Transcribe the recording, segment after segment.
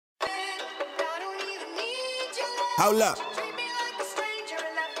Hold up.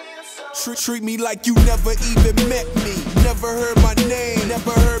 Treat me like you never even met me. Never heard my name. Never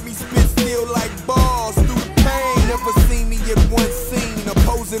heard me spit still like balls through the pain. Never seen me in one scene,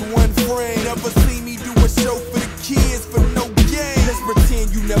 opposing one frame. Never seen me do a show for the kids for no gain. Let's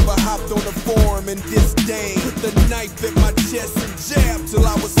pretend you never hopped on the forum and disdain. Put the knife at my chest and jab till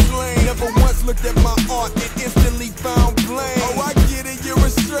I was slain. Never once looked at my art and instantly found blame. Oh, I get it, you're a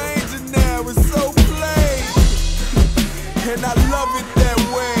stranger now, it's so plain. And I love it that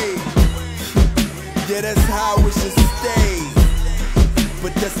way. Yeah, that's how it should stay.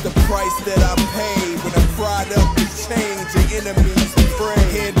 But that's the price that I pay when I pride up to change. Your enemies pray.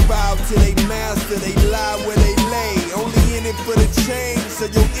 Head bow to they master, they lie where they lay. Only in it for the change, so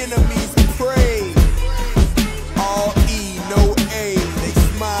your enemies pray. All E, no A. They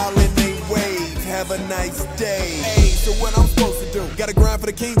smile and they wave. Have a nice day. Hey, so what I'm supposed to do? Gotta grind for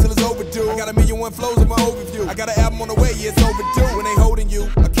the king till it's overdue. I got 1,000,001 flows in my overview. I got an album on the way, yeah, it's overdue. When they holding you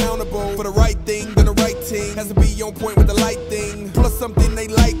accountable for the right thing, then the right team has to be on point with the light thing. Plus something they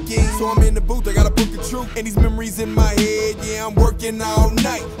liking. So I'm in the booth, I gotta book the truth. And these memories in my head, yeah, I'm working all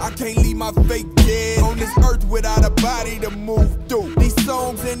night. I can't leave my fake dead on this earth without a body to move through. These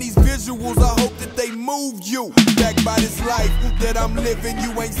songs and these visuals, I hope that they move you back by this life that I'm living.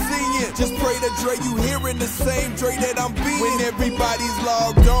 You ain't seeing. Just pray that Dre, you hearing the same Dre that I'm being. When everybody's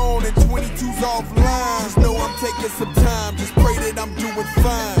logged on and 22's offline, just know I'm taking some time. Just pray that I'm doing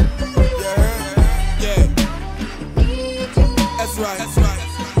fine. Yeah. That's right. That's right.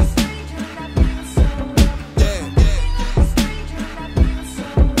 Yeah.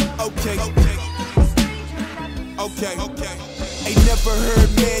 Okay. Ain't never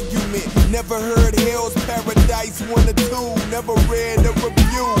heard Monument, never heard Hell's Paradise 1 or 2, never read a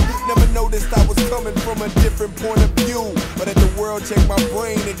review, never noticed I was coming from a different point of view. But at the world checked my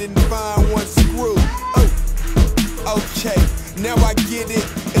brain and didn't find one screw. Oh, okay, now I get it.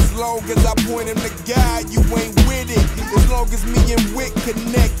 As long as I point him to God, you ain't with it. As long as me and Wick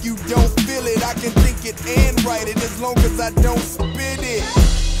connect, you don't feel it. I can think it and write it as long as I don't spit it.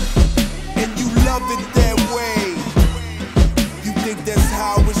 And you love it that way. You think that's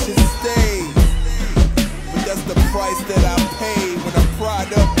how it should stay. But that's the price that I pay when I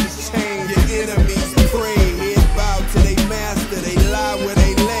pride up to change. Your enemies pray, head bow to they master, they lie where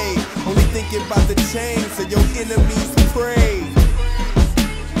they lay. Only thinking about the change, so your enemies pray.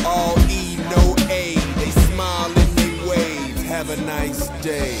 All E, no A, they smile and they wave. Have a nice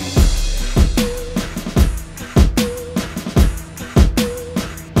day.